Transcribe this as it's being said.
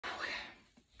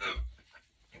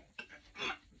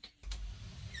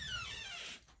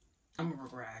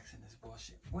practicing this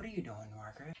bullshit. What are you doing,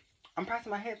 Margaret? I'm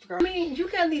pressing my hips, girl. I mean, you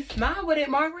can at least smile with it,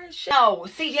 Margaret. Shit. No,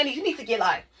 see, Jenny, you need to get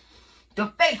like, the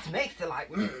face makes it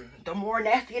like, the more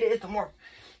nasty it is, the more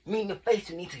mean the face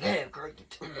you need to have, girl.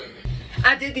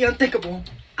 I did the unthinkable.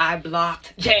 I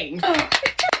blocked James.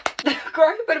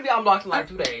 Girl, you better be unblocked in like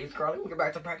 2 days, girl. Let me get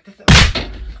back to practicing.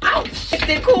 Oh, shit,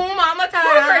 the cool mama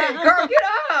time. Girl, get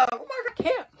up. Oh my God, I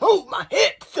can't move my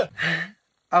hips.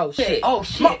 Oh, shit. Oh,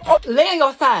 shit. Lay on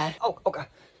your side. Oh, okay.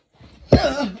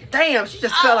 Damn, she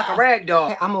just felt like a rag doll.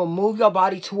 Okay, I'm gonna move your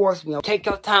body towards me. Take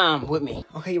your time with me.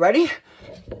 Okay, you ready?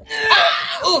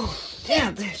 Oh,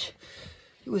 damn, bitch.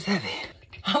 You was heavy.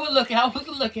 I was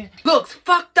looking. Looks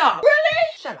fucked up. Really?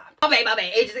 Shut up. My bad.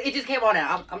 It just came on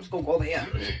out. I'm just gonna go over here.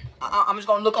 I'm just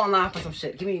gonna look online for some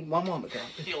shit. Give me one moment, girl.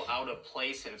 Feel out of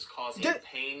place and it's causing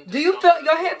pain. Do you feel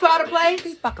your head feel out of place?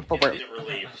 Be fucking for work. Didn't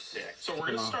relieve. So we're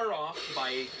gonna start off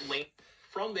by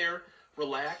from there,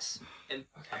 relax, and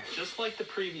just like the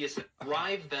previous,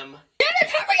 drive them.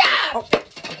 Dennis, hurry up! Oh,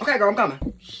 okay, girl, I'm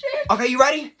coming. Shit. Okay, you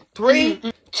ready? 3,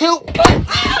 2.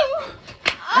 Oh!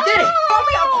 I did it. Throw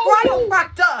me a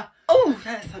chiropractor. Oh,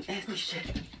 that's some nasty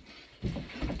shit.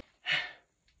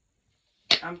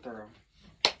 I'm through.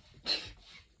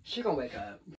 She gonna wake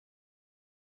up.